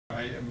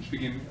I am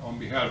speaking on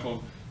behalf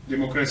of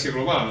Democracia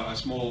Global, a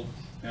small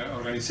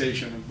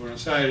organization in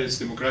Buenos Aires,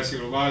 Democracia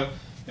Global,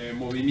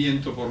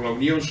 Movimiento por la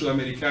Unión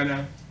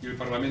Sudamericana y el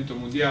Parlamento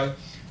Mundial.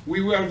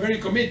 We were very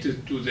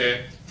committed to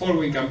the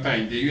following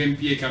campaign, the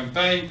UNPA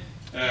campaign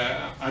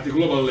at the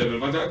global level,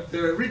 but at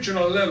the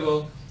regional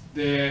level,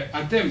 the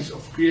attempts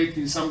of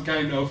creating some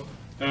kind of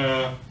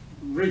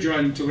regional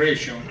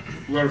integration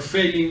were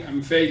failing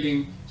and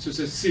failing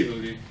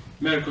successively.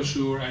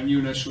 Mercosur and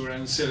UNASUR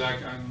and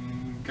CELAC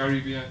and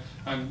Caribbean,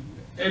 and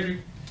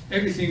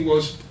everything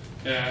was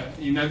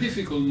in a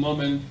difficult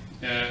moment,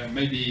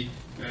 maybe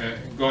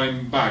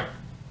going back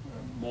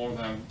more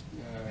than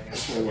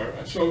forward.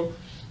 So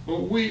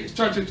we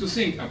started to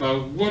think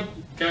about what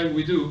can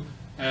we do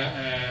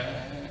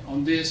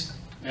on this,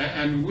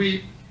 and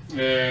we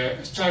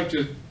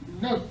started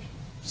not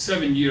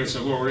 7 years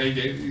ago or 8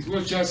 years, it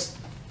was just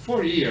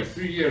 3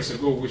 years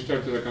ago we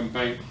started a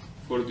campaign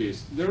for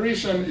this. The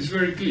reason is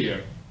very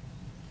clear.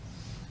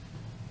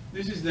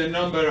 This is the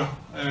number of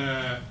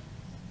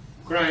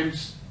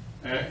crimes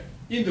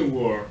in the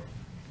world,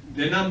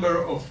 the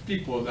number of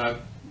people that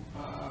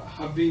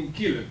have been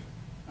killed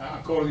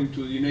according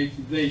to the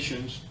United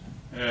Nations.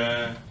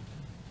 It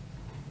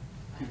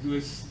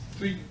was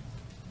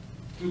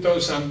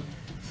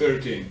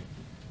 2013,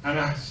 and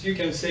as you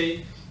can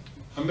see,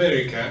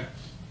 America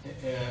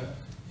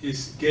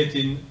is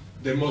getting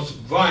the most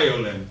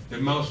violent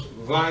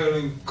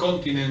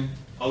continent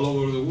all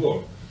over the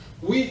world.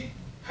 We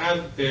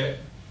had the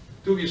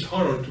dubious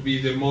honor to be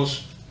the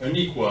most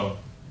unequal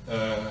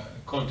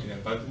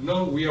continent, but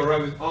now we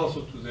arrived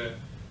also to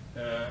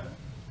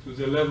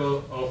the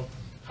level of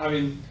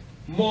having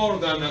more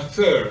than a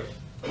third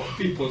of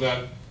people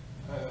that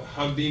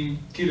have been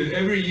killed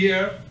every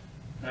year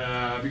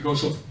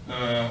because of,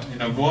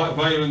 in a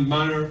violent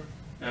manner,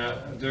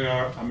 they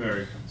are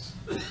Americans.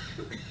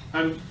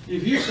 And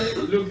if you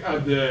look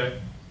at the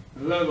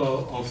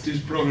level of this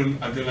problem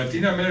at the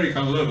Latin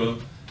American level,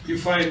 you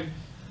find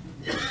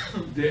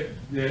the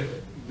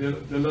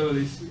level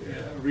is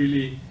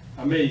really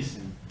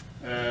amazing.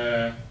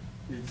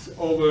 It's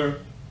over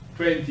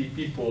 20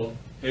 people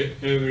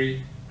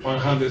every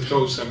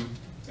 100,000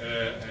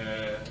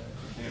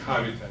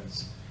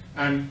 inhabitants.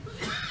 And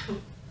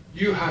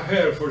you have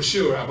heard for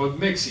sure about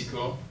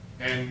Mexico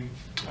and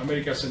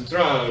America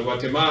Central,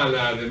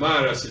 Guatemala, the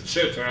Maras,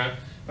 etc.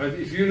 But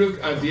if you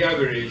look at the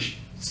average,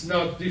 it's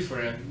not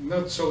different,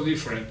 not so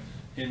different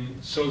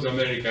in South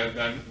America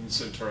than in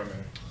Central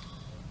America.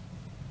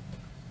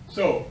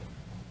 So,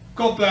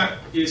 COPLA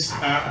is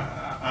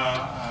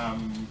a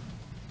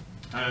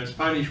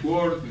Spanish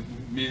word.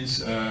 It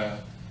means a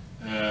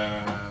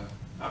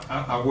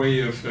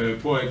way of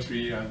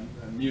poetry and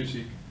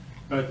music.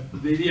 But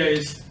the idea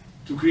is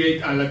to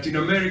create a Latin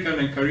American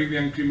and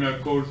Caribbean criminal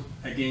code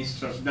against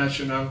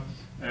transnational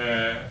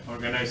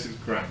organized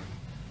crime.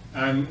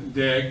 And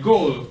the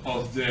goal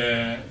of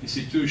the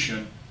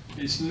institution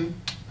is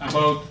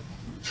about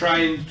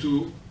trying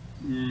to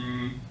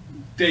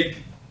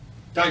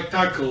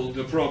tackle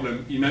the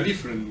problem in a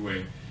different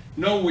way.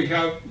 Now we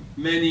have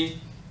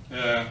many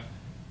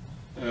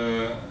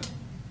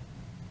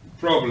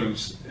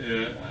problems,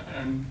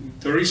 and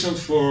the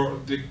reasons for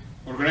the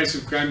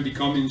organized crime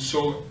becoming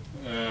so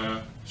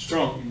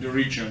strong in the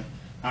region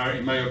are,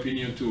 in my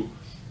opinion, two.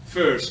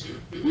 First,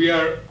 we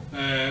are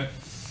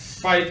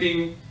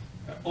fighting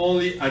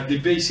only at the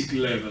basic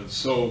level,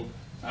 so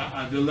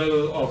at the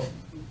level of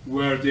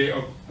where the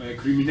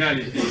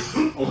criminality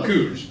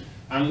occurs,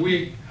 and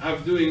we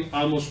have doing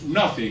almost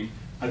nothing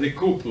at the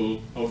COPLA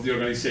of the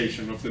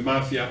organization, of the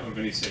mafia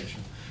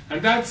organization.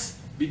 And that's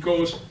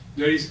because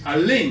there is a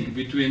link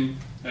between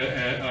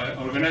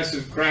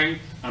organized crime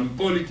and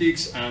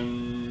politics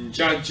and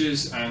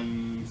judges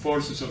and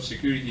forces of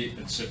security,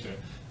 etc.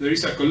 There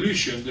is a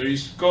collusion, there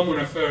is common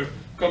affair,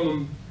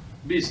 common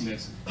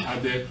business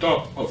at the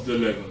top of the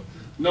level.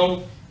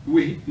 Now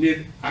we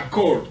need a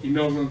court in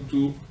order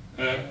to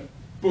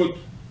put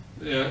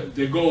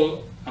the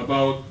goal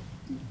about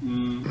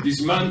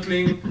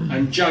dismantling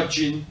and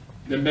judging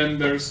the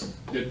members,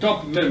 the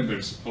top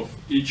members of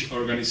each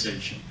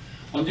organization.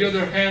 On the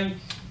other hand,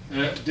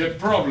 the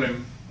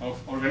problem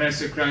of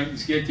organized crime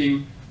is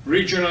getting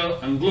regional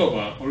and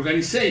global.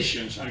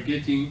 Organizations are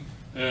getting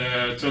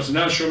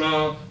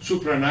transnational,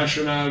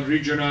 supranational,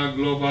 regional,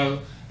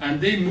 global,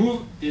 and they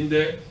move in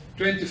the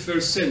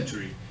 21st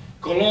century.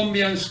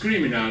 Colombian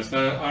criminals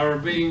that are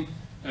being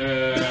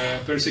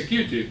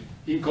persecuted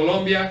in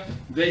Colombia,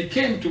 they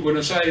came to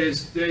Buenos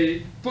Aires,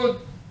 they put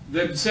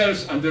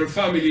themselves and their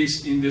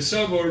families in the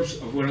suburbs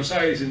of Buenos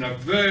Aires in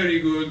very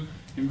good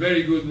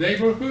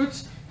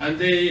neighborhoods, and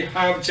they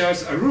have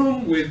just a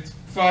room with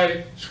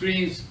 5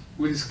 screens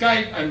with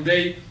Skype, and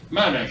they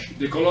manage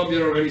the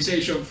Colombian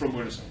organization from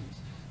Buenos Aires.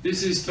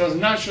 This is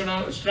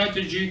transnational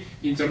strategy,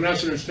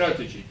 international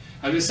strategy.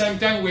 At the same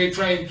time, we're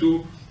trying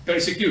to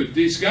persecute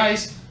these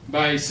guys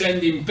by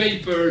sending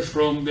papers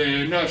from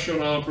the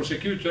national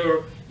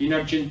prosecutor in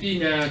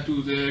Argentina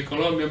to the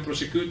Colombian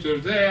prosecutor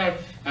there,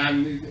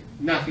 and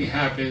nothing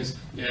happens.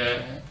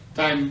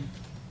 Time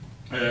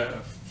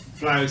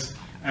flies.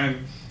 And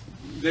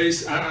there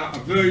is a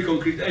very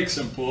concrete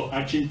example.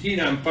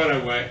 Argentina and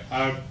Paraguay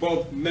are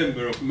both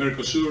members of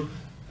Mercosur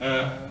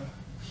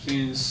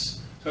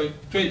since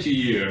 20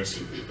 years.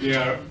 They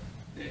are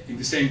in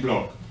the same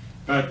bloc.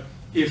 But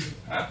if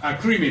a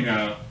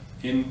criminal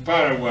in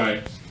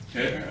Paraguay,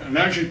 an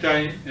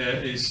Argentine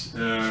is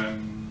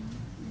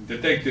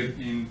detected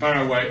in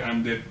Paraguay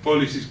and the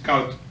police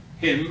caught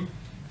him,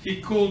 he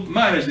could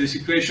manage the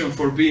situation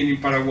for being in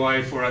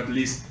Paraguay for at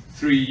least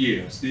 3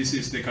 years. This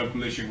is the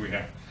calculation we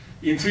have.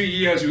 In 3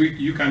 years,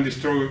 you can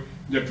destroy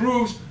the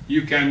proofs,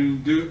 you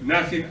can do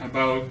nothing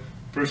about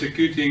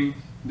prosecuting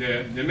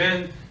the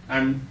man,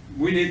 and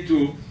we need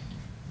to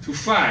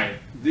fight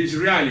this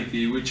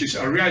reality, which is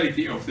a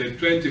reality of the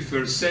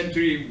 21st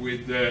century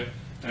with the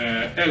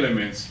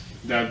elements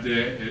that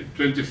the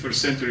 21st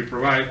century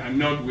provide, and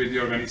not with the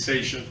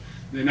organizations,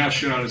 the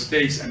national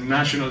states and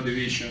national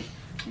divisions,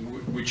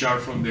 which are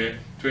from the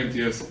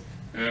 20th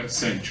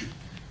century.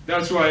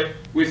 That's why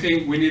we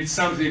think we need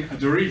something at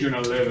the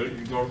regional level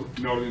in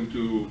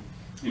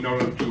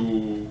order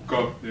to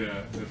cope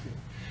the thing.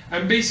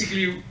 And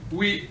basically,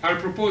 we are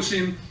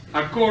proposing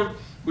a court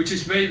which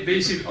is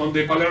based on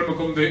the Palermo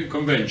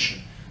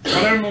Convention. The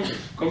Palermo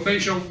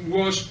Convention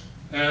was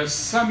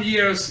some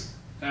years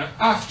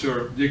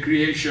after the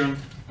creation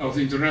of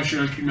the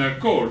International Criminal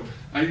Court,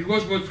 and it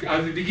was what,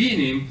 at the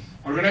beginning,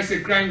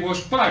 organized crime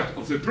was part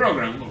of the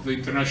program of the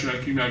International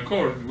Criminal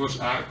Court. It was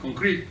a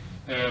concrete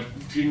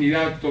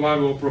Trinidad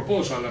Tobago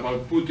proposal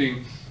about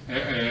putting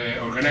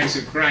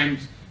organized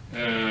crimes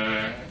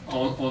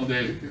on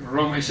the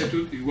Rome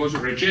Statute. It was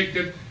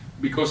rejected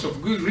because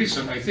of good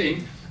reason, I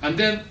think. And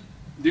then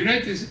the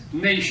United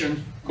Nations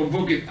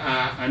convoked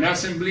an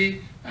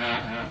assembly,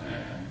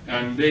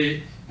 and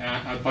they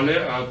at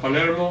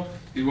Palermo.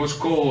 It was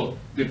called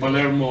the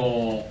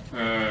Palermo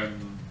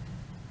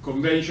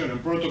Convention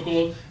and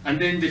Protocol, and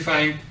then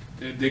defined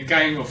the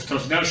kind of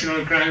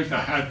transnational crimes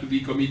that had to be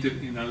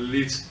committed in at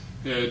least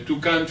 2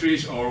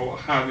 countries or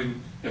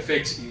having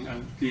effects in at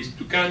least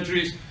 2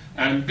 countries.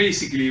 And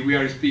basically we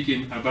are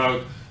speaking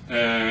about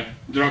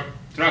drug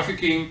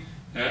trafficking,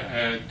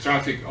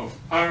 traffic of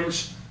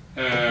arms,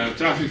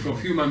 traffic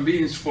of human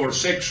beings for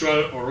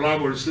sexual or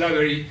labor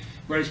slavery.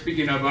 We are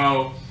speaking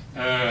about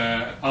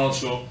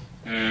also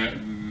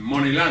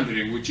money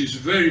laundering, which is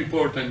very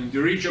important in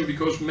the region,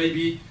 because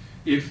maybe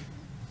if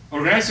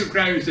organized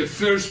crime is the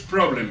first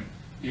problem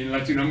in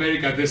Latin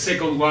America, the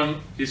second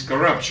one is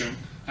corruption.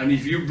 And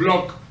if you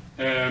block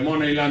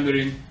money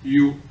laundering,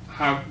 you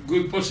have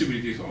good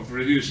possibilities of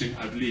reducing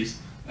at least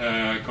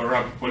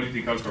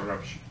political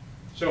corruption.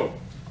 So,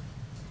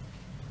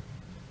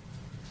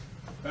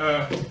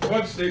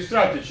 what's the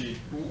strategy?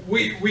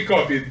 We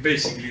copied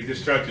basically the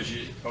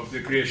strategy of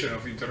the creation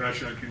of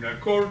International Criminal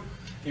Court.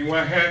 In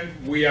one hand,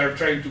 we are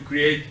trying to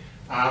create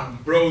a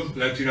broad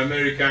Latin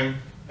American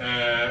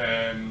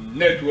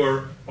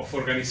network of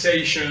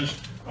organizations,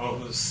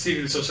 of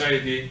civil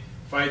society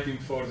fighting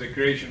for the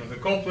creation of the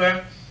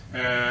COPLA,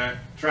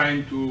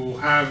 trying to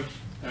have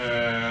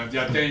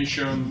the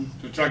attention,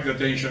 to track the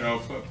attention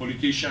of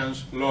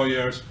politicians,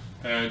 lawyers,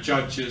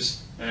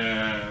 judges,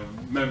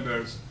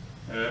 members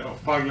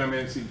of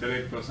parliaments,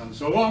 intellectuals, and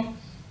so on.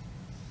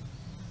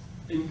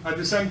 At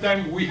the same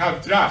time, we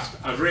have draft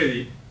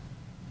already.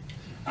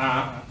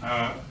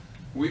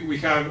 We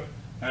have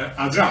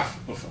a draft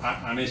of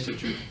an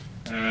statute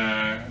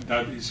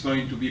that is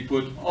going to be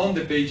put on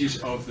the pages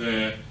of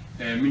the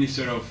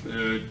Ministry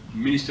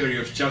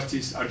of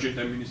Justice,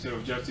 Argentine Minister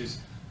of Justice,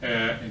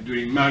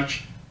 during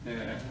March.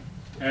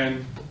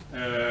 And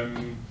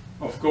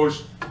of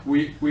course,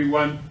 we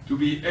want to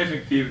be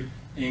effective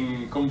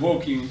in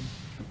convoking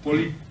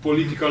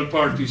political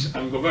parties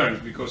and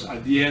governments, because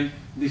at the end,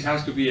 this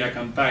has to be a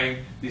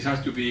campaign, this has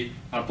to be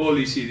a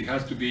policy, it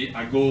has to be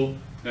a goal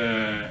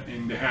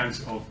in the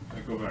hands of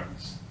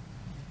governments.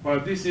 Well,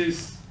 this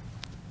is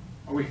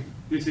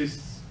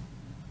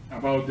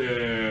about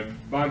the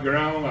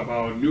background,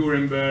 about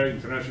Nuremberg,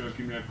 International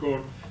Criminal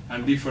Court,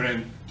 and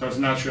different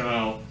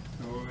transnational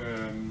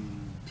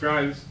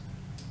trials.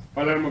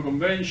 Palermo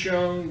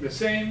Convention, the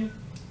same.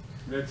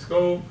 Let's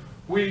go.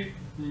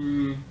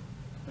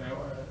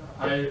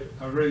 I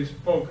already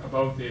spoke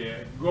about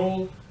the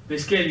goal. The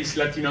scale is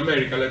Latin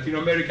America. Latin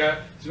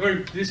America is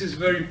this is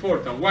very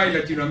important. Why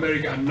Latin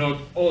America and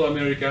not all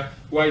America?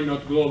 Why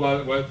not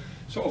global? Well,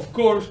 so of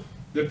course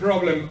the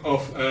problem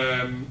of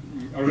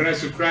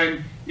organized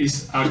crime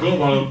is a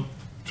global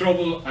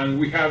trouble, and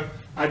we have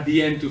at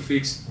the end to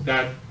fix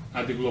that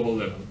at the global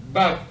level.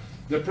 But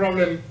the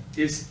problem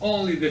is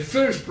only the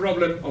first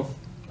problem of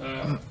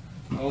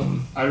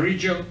a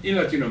region in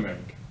Latin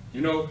America.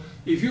 You know,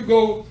 if you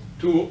go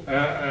to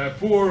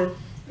poor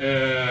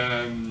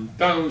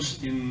towns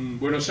in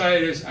Buenos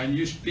Aires and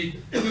you speak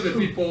to the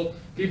people,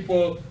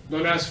 people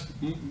don't ask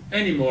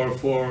anymore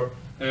for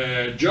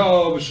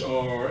jobs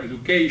or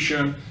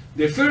education.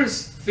 The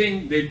first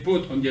thing they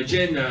put on the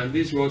agenda, and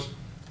this was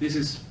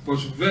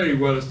very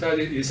well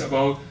studied, is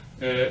about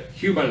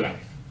human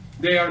life.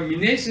 They are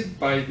menaced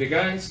by the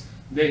gangs,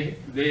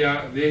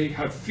 they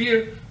have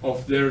fear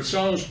of their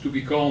sons to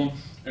become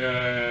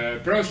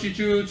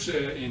prostitutes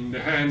in the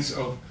hands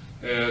of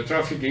the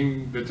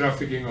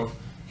trafficking of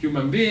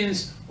human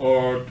beings,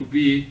 or to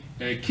be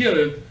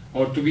killed,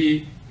 or to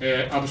be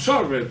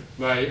absorbed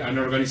by an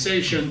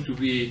organization, to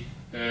be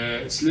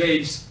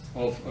slaves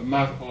of a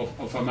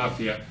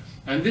mafia.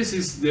 And this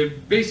is the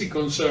basic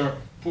concern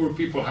poor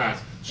people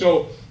have.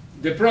 So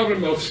the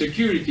problem of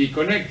security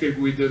connected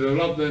with the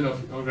development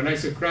of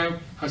organized crime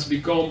has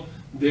become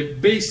the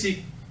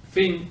basic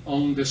thing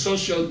on the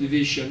social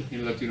division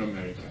in Latin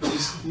America.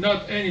 It's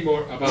not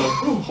anymore about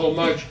how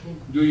much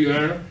do you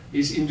earn.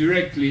 It's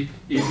indirectly,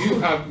 if you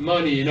have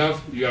money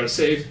enough, you are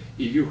safe.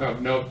 If you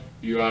have not,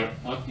 you are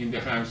in the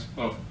hands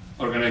of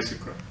organized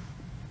crime.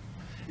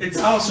 It's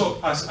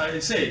also, as I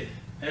say,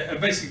 a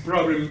basic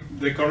problem,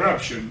 the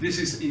corruption.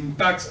 This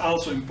impacts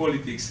also in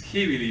politics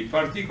heavily,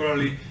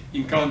 particularly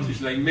in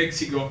countries like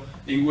Mexico,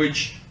 in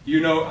which,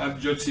 you know,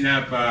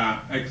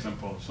 Ayotzinapa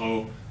example.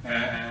 So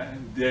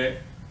the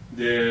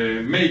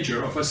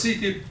mayor of a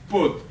city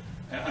put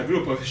a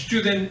group of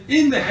students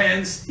in the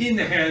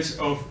hands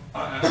of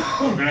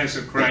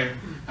organized crime,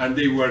 and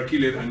they were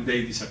killed and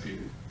they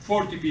disappeared.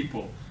 40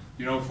 people,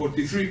 you know,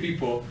 43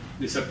 people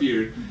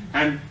disappeared.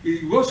 And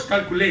it was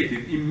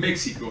calculated in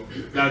Mexico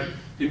that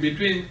in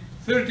between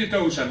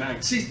 30,000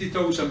 and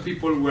 60,000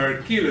 people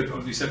were killed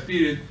or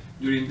disappeared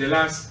during the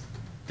last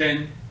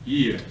 10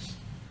 years.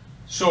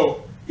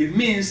 So it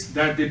means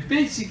that the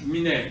basic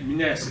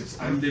menaces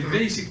and the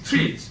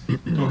threats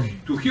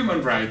to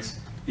human rights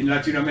in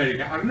Latin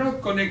America are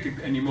not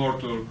connected anymore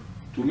to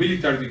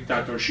military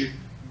dictatorship,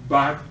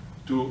 but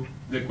to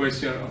the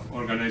question of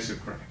organized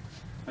crime.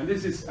 And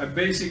this is a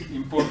basic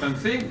important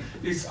thing.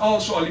 It's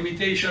also a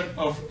limitation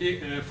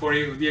for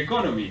the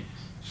economy.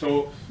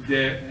 So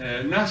the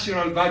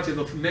national budget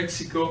of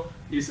Mexico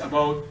is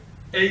about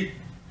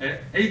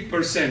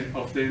 8%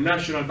 of the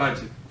national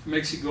budget of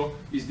Mexico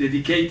is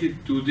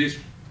dedicated to this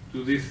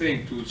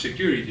thing, to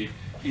security,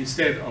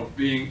 instead of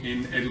being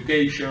in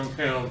education,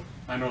 health,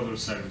 and other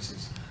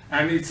services.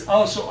 And it's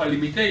also a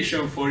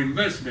limitation for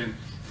investment,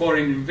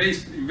 foreign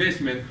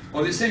investment,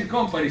 or the same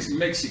companies in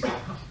Mexico.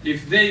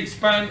 If they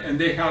expand and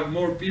they have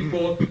more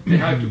people, they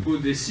have to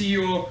put the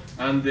CEO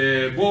and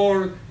the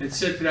board,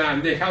 etc.,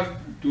 and they have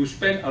to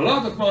spend a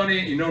lot of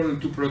money in order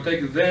to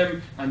protect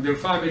them and their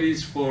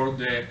families for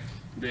the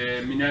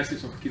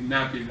menaces of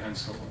kidnapping and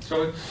so on.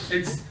 So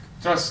it's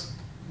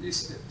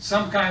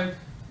some kind.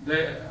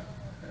 The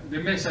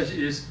message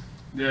is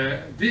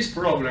this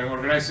problem,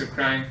 organized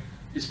crime,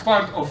 is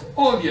part of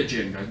all the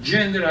agenda.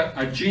 Gender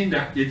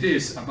agenda, it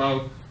is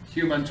about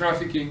human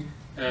trafficking.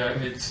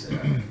 It's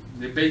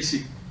the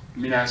basic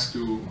menace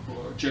to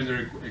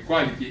gender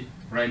equality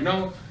right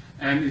now,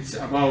 and it's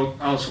about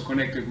also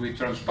connected with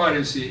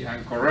transparency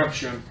and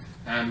corruption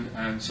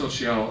and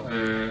social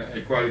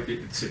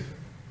equality, etc.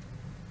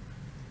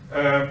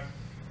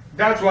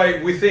 That's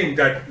why we think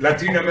that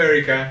Latin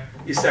America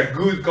is a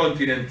good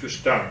continent to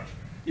start.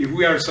 If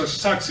we are so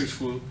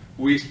successful,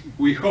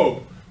 we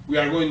hope we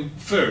are going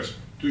first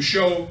to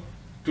show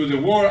to the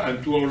world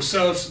and to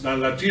ourselves that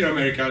Latin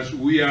Americans,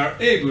 we are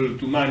able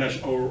to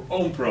manage our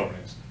own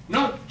problems.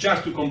 Not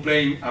just to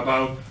complain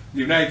about the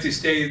United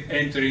States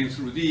entering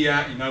through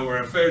DIA in our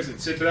affairs,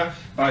 etc.,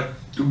 but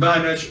to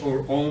manage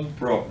our own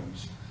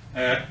problems.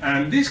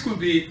 And this could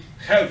be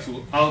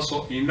helpful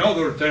also in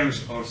other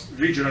terms of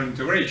regional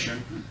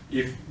integration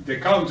if the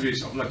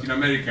countries of Latin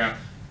America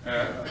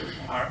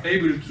are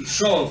able to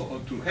solve or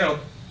to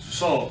help to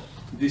solve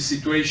this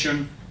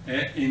situation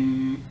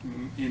in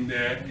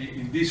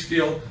this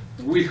field.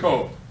 We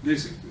hope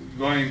this is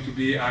going to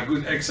be a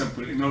good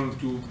example in order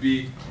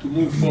to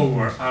move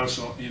forward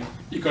also in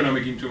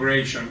economic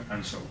integration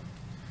and so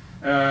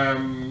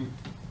on.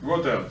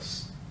 What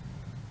else?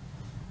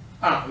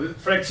 The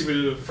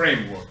flexible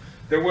framework.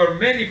 There were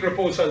many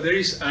proposals. There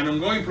is an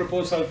ongoing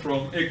proposal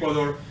from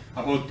Ecuador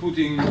about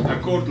putting a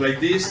court like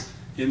this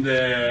in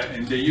the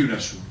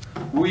UNASUR.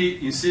 We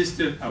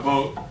insisted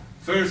about,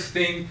 first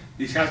thing,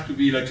 this has to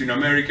be Latin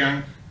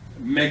American,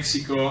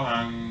 Mexico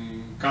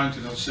and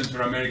countries of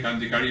Central America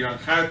and the Caribbean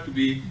have to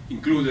be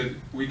included.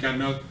 We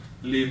cannot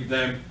leave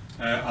them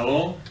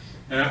alone.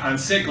 And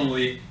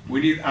secondly,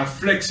 we need a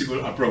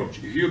flexible approach.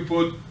 If you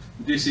put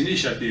this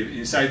initiative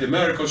inside the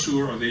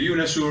Mercosur or the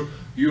UNASUR,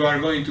 you are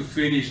going to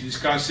finish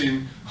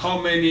discussing how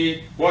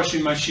many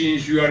washing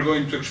machines you are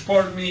going to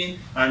export me,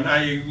 and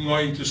I am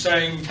going to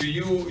sign to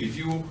you if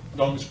you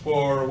don't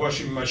export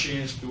washing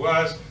machines to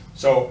us.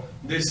 So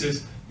this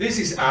is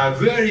a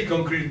very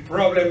concrete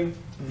problem.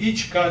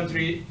 Each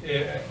country,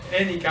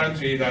 any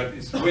country that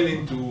is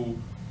willing to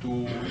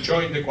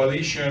join the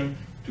coalition,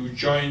 to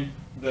join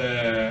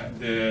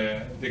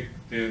the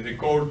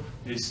court,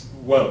 is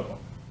welcome.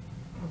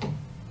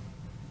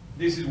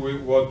 This is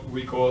what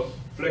we call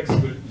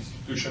flexible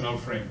institutional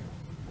framework.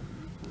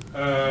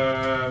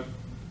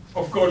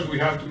 Of course, we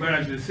have to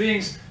manage the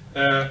things.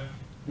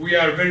 We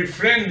are very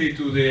friendly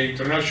to the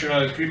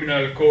International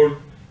Criminal Court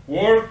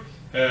work.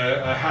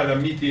 I had a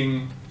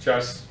meeting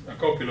just a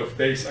couple of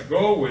days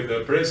ago with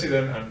the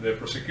president and the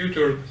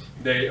prosecutor.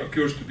 They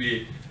occurs to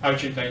be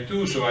Argentine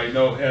too, so I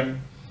know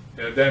them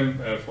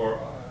for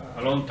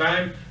a long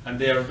time, and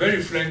they are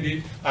very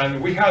friendly,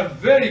 and we have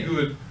very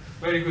good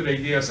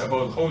ideas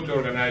about how to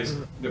organize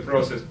the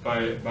process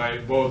by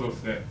both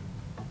of them.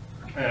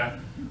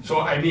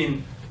 So I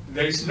mean,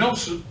 there is no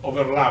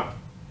overlap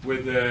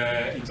with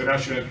the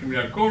International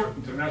Criminal Court.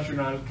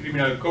 International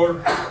Criminal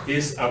Court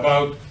is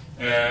about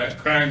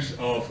crimes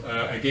of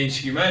against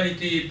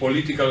humanity,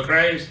 political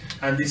crimes,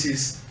 and this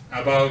is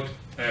about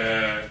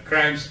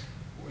crimes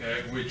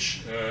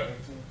which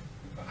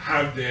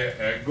have the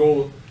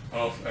goal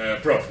of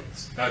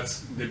profits.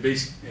 That's the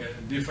basic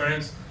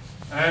difference,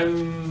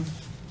 and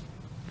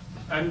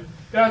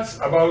that's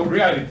about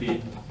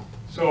reality.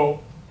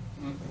 So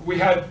we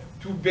had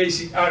two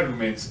basic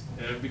arguments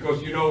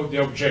because you know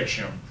the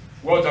objection.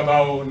 What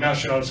about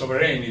national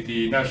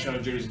sovereignty,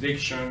 national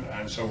jurisdiction,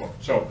 and so on?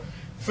 So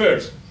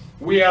first,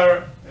 we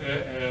are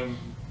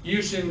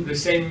using the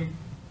same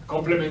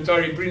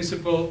complementary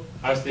principle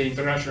as the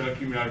International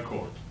Criminal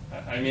Court.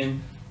 I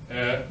mean,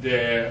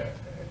 the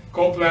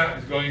COPLA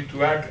is going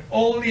to act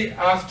only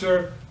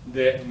after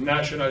the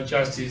national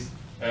justice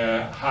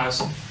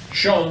has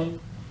shown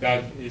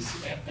that it's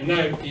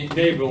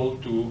unable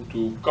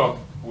to cope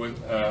with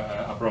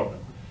a problem.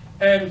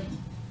 And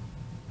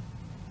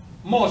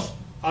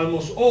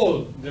almost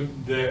all the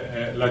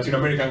Latin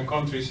American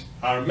countries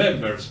are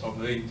members of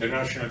the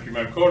International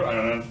Criminal Court and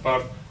are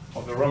part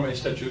of the Rome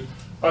Statute,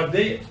 but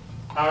they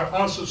are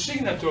also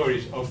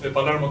signatories of the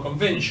Palermo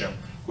Convention,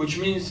 which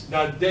means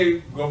that their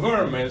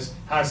governments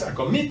has a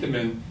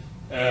commitment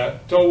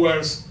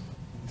towards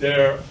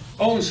their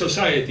own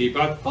society,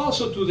 but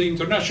also to the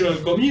international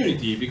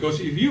community, because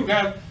if you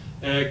have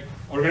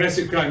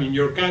organized crime in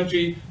your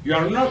country, you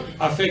are not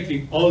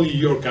affecting only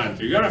your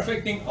country, you are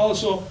affecting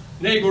also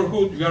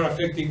neighborhood, you are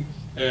affecting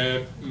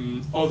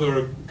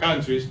other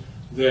countries.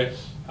 The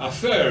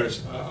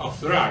affairs of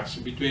drugs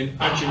between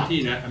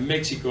Argentina and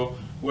Mexico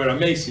were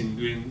amazing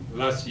during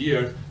last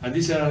year, and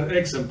this is an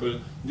example.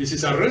 This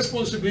is a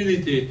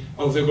responsibility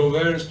of the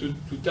governments to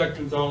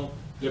tackle down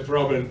the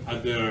problem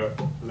at their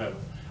level.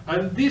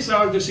 And these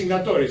are the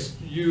signatories.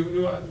 You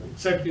know,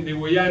 except in the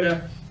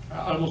Guyana,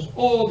 almost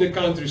all the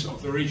countries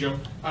of the region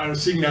are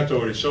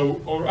signatories.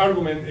 So our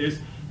argument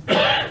is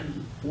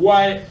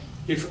why,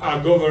 if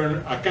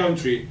a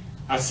country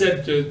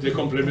accepted the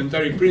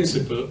complementary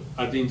principle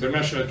at the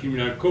International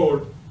Criminal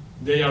Court,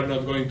 they are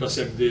not going to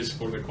accept this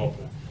for the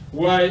COPLA.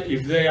 Why,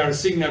 if they are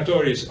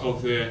signatories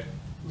of the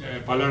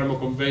Palermo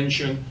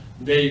Convention,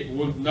 they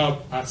would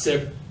not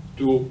accept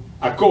to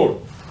a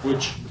court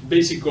which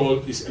basic goal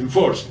is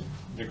enforcing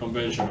the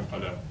Convention of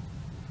Palermo.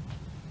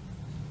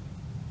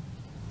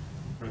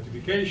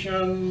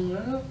 Ratification,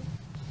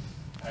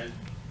 I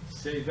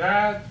say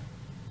that,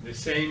 the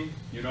same,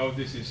 you know,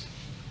 this is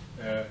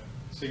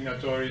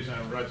signatories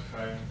and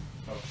ratifying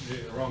of the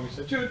Rome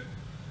Statute.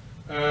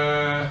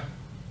 I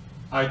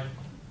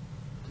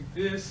take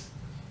this.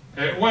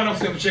 One of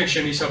the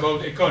objections is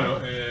about the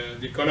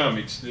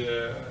economics,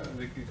 the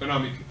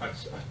economic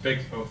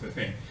aspect of the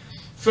thing.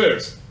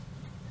 First,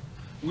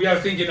 we are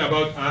thinking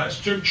about a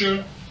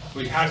structure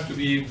which has to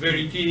be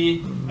very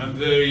teeny and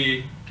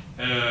very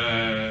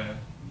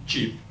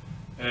cheap.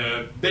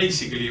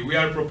 Basically, we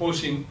are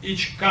proposing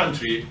each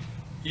country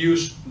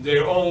use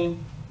their own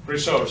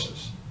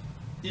resources.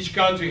 Each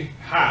country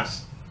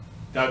has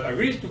that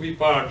agrees to be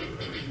part of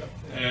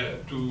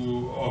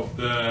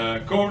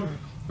the court.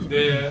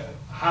 They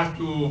have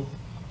to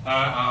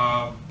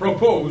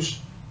propose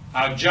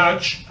a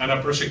judge and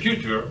a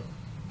prosecutor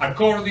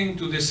according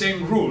to the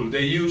same rule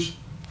they use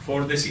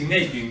for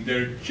designating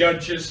their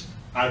judges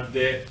at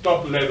the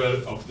top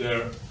level of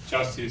their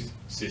justice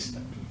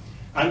system.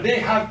 And they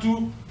have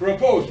to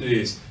propose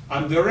this,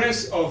 and the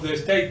rest of the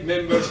state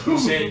members will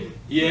say,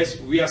 yes,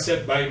 we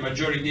accept by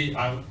majority,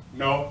 and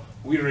no,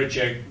 we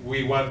reject,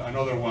 we want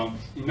another one,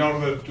 in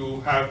order to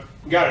have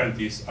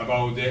guarantees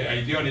about the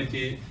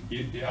ideology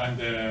and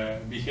the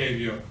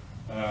behavior,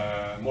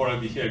 moral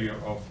behavior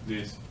of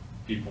these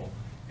people.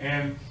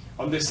 And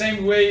on the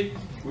same way,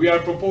 we are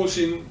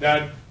proposing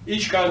that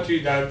each country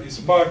that is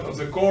part of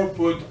the court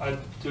put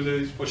to the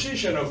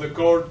disposition of the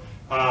court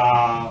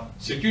a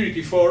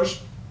security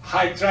force,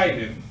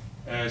 high-trained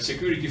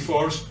security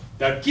force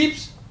that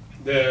keeps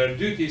their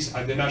duties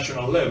at the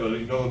national level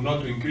in order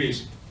not to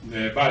increase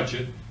the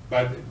budget,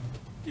 but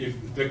if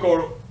the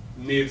court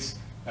needs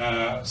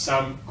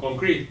some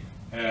concrete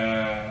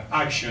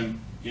action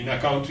in a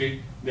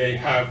country, they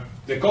have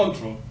the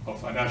control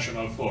of a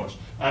national force,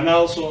 and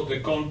also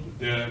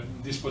the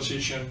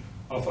disposition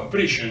of a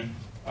prison,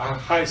 a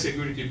high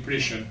security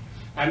prison.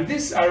 And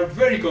these are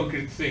very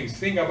concrete things.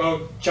 Think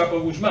about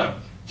Chapo Guzman.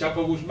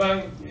 Chapo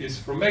Guzman is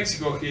from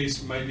Mexico. He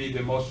is maybe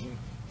the most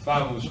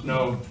famous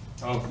now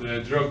of the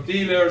drug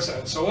dealers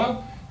and so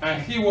on.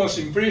 And he was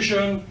in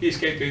prison, he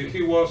escaped,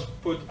 he was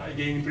put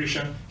again in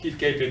prison, he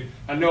escaped,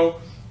 and now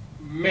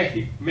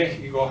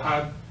Mexico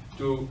had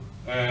to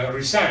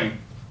resign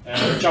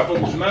Chapo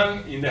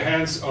Guzman in the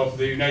hands of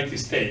the United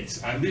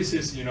States. And this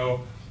is, you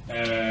know,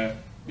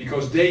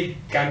 because they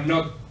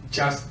cannot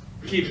just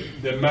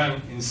keep the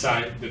man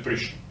inside the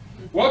prison.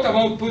 What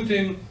about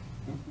putting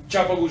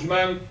Chapo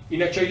Guzman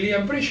in a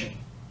Chilean prison?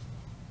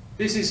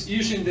 This is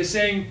using the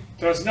same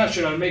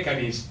transnational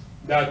mechanism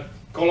that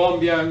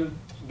Colombian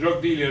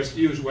drug dealers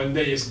use when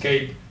they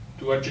escape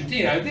to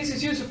Argentina. And this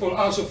is useful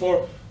also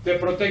for the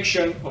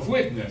protection of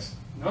witness.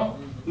 No,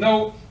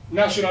 no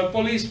national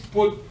police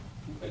put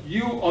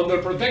you under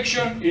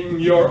protection in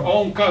your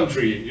own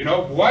country. You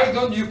know, why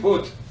don't you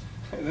put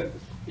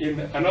in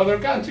another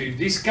country?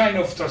 This kind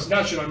of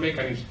transnational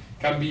mechanism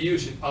can be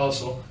used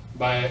also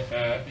by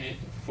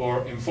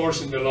for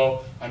enforcing the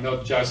law and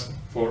not just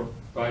for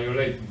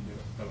violating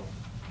the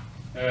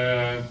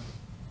law.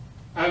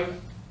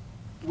 And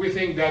we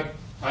think that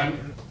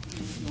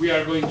we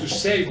are going to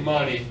save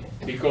money,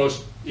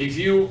 because if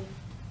you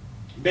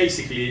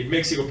basically,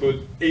 Mexico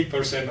put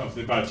 8% of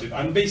the budget,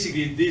 and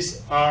basically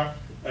these are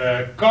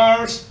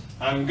cars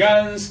and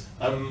guns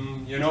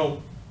and, you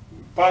know,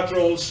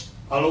 patrols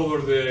all over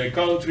the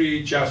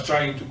country, just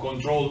trying to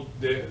control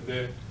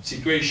the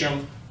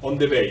situation on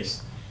the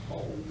base.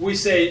 We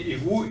say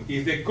if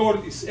the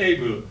court is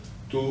able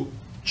to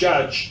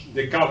judge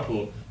the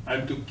couple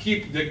and to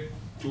take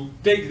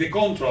the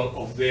control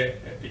of the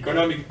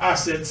economic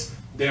assets,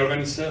 the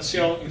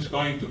organization is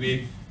going to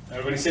be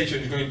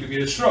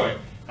destroyed.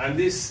 And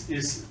this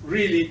is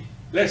really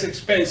less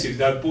expensive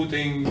than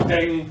putting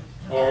 10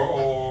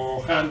 or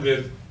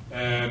 100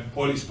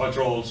 police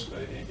patrols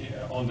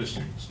on the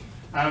streets.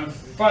 And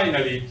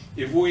finally,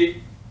 if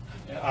we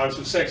are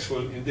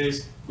successful in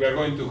this, we are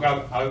going to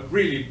have a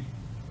really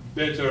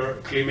better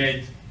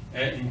climate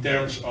in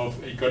terms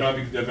of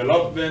economic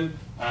development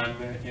and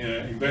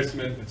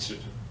investment, etc.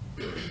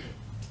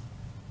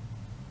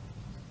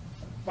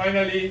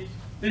 Finally,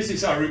 this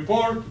is a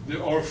report.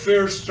 Our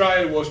first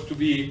trial was to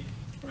be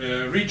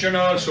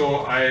regional,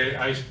 so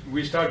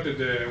we started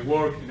the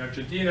work in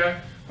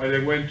Argentina, but I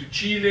went to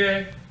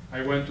Chile,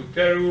 I went to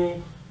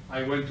Peru,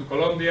 I went to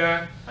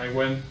Colombia, I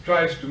went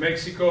twice to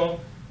Mexico,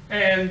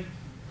 and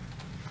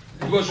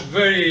it was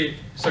very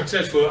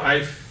successful.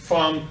 I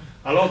found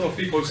a lot of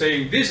people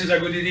saying, this is a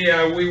good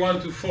idea, we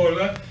want to follow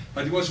that,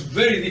 but it was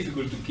very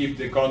difficult to keep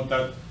the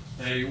contact.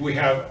 We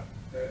have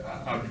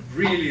a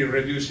really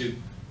reduced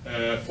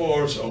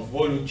force of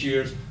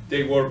volunteers.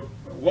 They work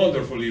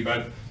wonderfully,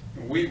 but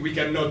we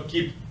cannot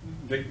keep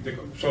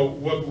so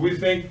what we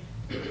think,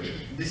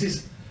 this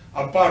is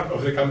a part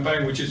of the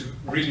campaign which is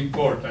really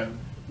important.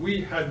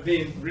 We have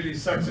been really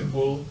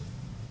successful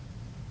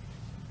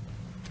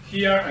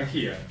here and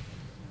here.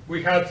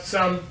 We had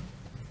some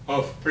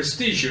of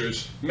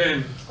prestigious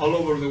men all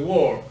over the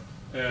world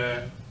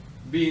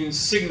being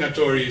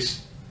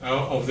signatories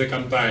of the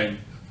campaign,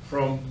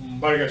 from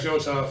Vargas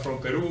Llosa from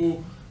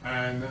Peru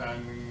and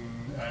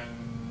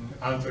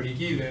Anthony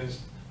Giddens,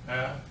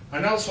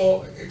 and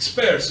also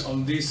experts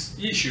on these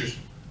issues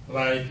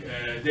like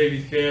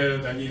David Hale,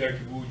 Daniela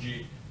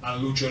Kibuji,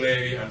 and Lucio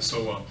Levi, and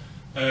so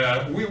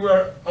on. We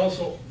were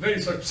also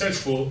very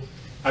successful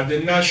at the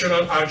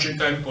national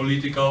Argentine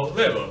political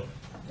level.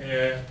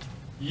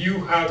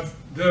 You have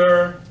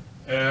there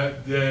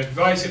the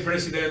vice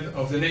president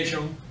of the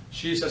nation.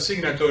 She's a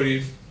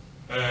signatory.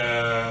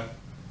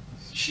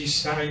 She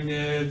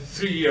signed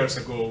 3 years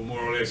ago, more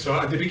or less, so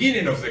at the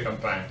beginning of the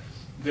campaign.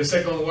 The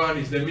second one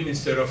is the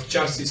Minister of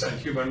Justice and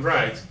Human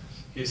Rights.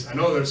 He's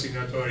another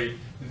signatory,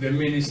 the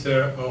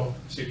Minister of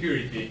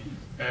Security.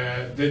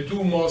 The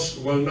two most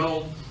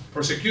well-known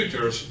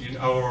prosecutors in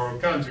our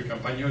country,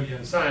 Campagnoli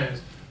and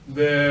Sáenz,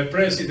 the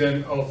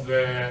president of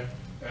the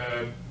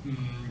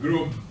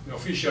group, the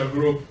official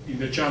group in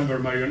the chamber,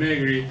 Mario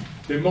Negri,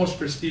 the most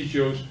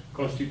prestigious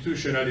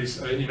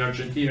constitutionalists in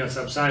Argentina,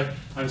 Sapsay,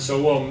 and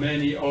so on,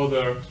 many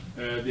other,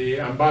 the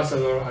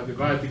ambassador at the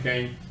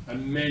Vatican,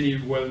 and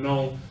many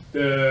well-known,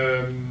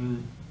 the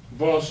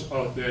boss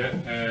of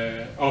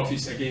the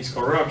Office Against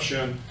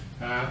Corruption,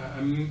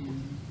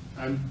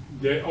 and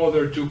the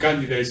other two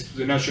candidates to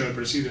the national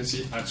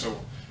presidency, and so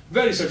on.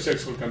 Very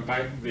successful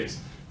campaign, this,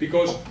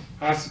 because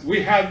as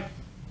we had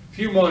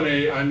few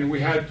money and we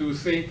had to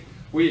think,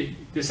 we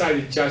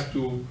decided just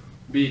to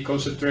be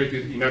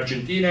concentrated in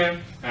Argentina,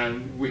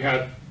 and we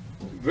had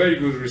very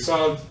good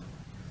results.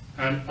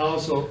 And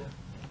also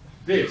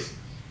this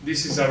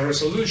is a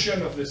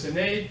resolution of the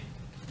Senate,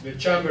 the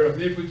Chamber of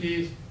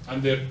Deputies,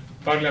 and the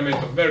Parliament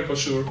of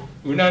Mercosur,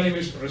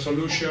 unanimous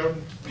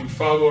resolution in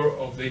favor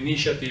of the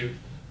initiative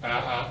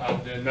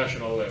at the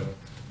national level.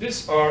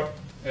 These are,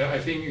 I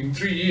think, in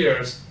 3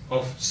 years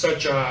of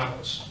such a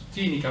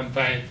teeny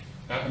campaign,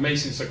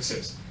 amazing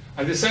success.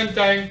 At the same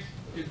time,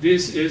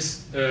 this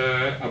is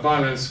a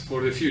balance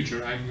for the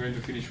future. I'm going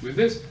to finish with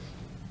this.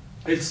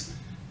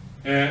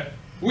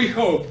 We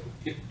hope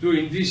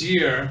during this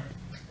year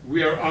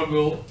we are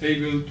able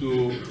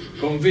to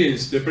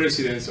convince the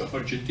presidents of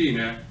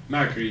Argentina,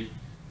 Macri.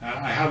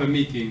 I have a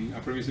meeting, a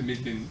promised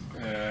meeting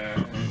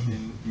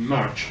in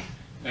March,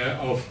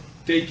 of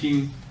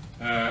taking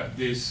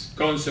this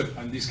concept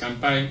and this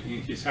campaign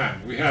in his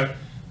hand. We have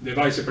the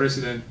vice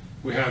president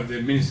we have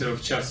the Minister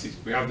of Justice,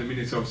 we have the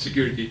Minister of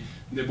Security,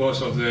 the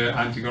boss of the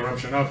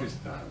Anti-Corruption Office.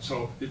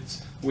 So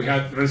we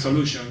had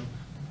resolution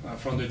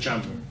from the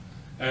chamber.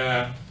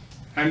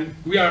 And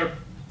we are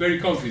very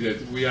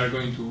confident we are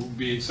going to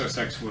be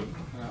successful,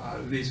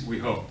 at least we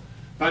hope.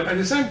 But at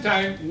the same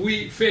time,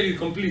 we failed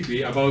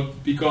completely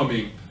about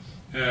becoming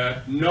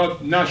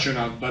not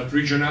national, but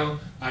regional,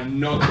 and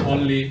not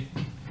only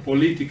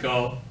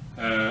political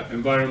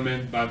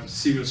environment, but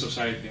civil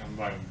society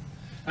environment.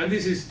 And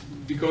this is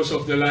because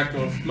of the lack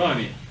of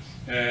money.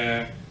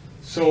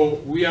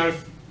 So we are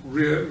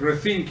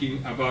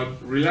rethinking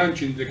about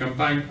relaunching the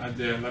campaign at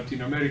the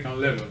Latin American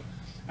level.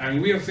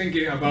 And we are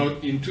thinking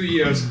about, in 2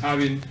 years,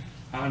 having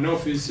an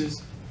office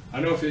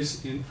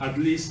in at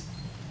least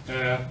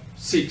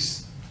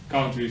 6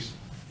 countries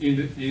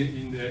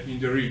in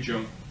the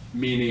region,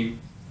 meaning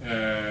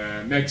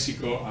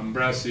Mexico and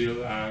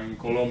Brazil and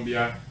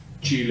Colombia,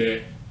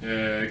 Chile,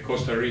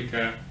 Costa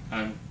Rica,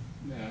 and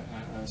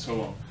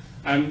so on.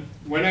 And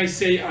when I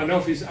say an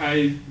office,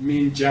 I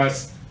mean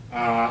just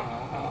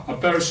a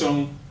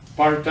person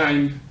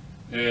part-time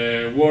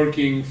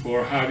working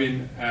for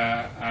having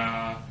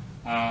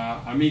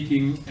a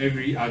meeting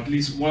at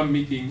least one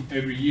meeting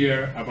every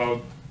year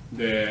about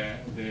the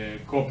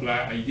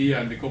COPLA idea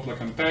and the COPLA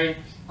campaign,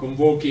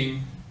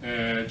 convoking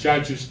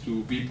judges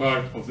to be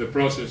part of the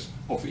process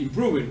of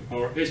improving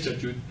our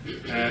statute.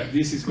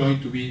 This is going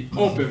to be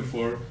open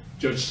for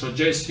judge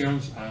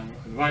suggestions and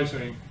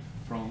advisory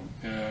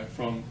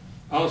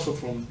also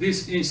from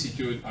this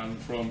institute and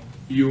from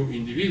you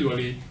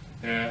individually.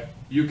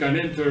 You can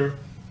enter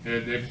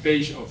the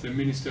page of the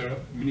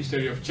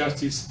Ministry of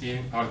Justice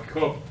in a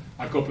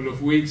couple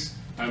of weeks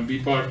and be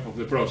part of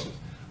the process.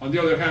 On the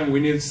other hand,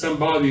 we need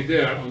somebody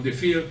there on the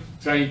field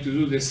trying to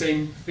do the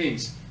same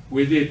things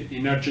we did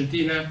in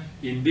Argentina,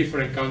 in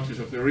different countries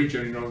of the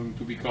region, in order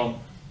to become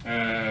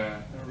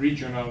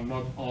regional,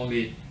 not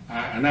only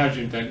an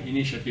Argentine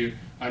initiative,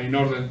 and in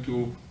order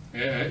to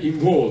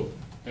involve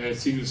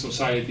civil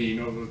society in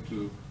order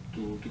to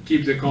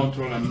keep the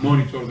control and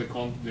monitor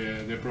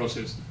the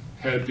process,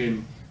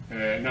 helping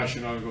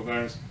national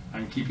governments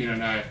and keeping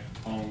an eye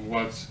on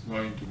what's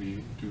going to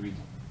be done.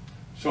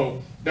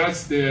 So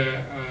that's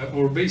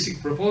our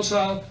basic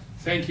proposal.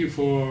 Thank you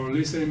for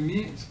listening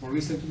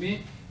to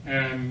me,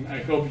 and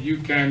I hope you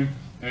can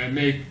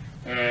make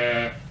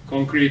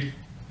concrete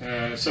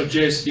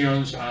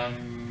suggestions and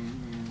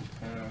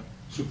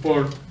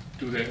support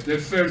to that. The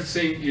first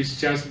thing is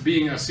just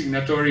being a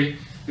signatory.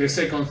 The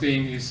second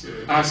thing is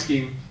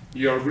asking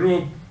your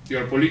group,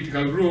 your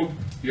political group,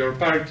 your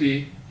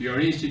party, your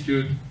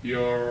institute,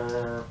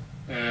 your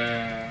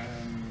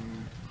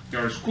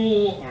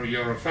school or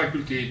your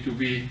faculty to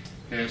be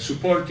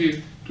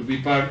supportive, to be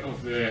part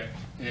of the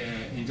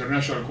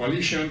international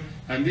coalition.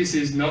 And this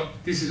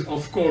is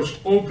of course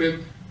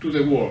open to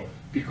the world,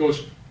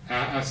 because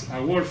as a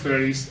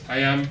warfarist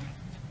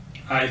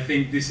I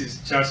think this is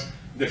just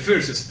the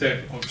first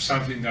step of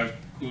something that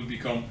could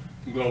become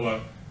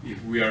global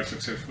if we are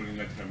successful in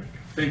Latin America.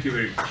 Thank you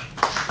very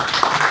much.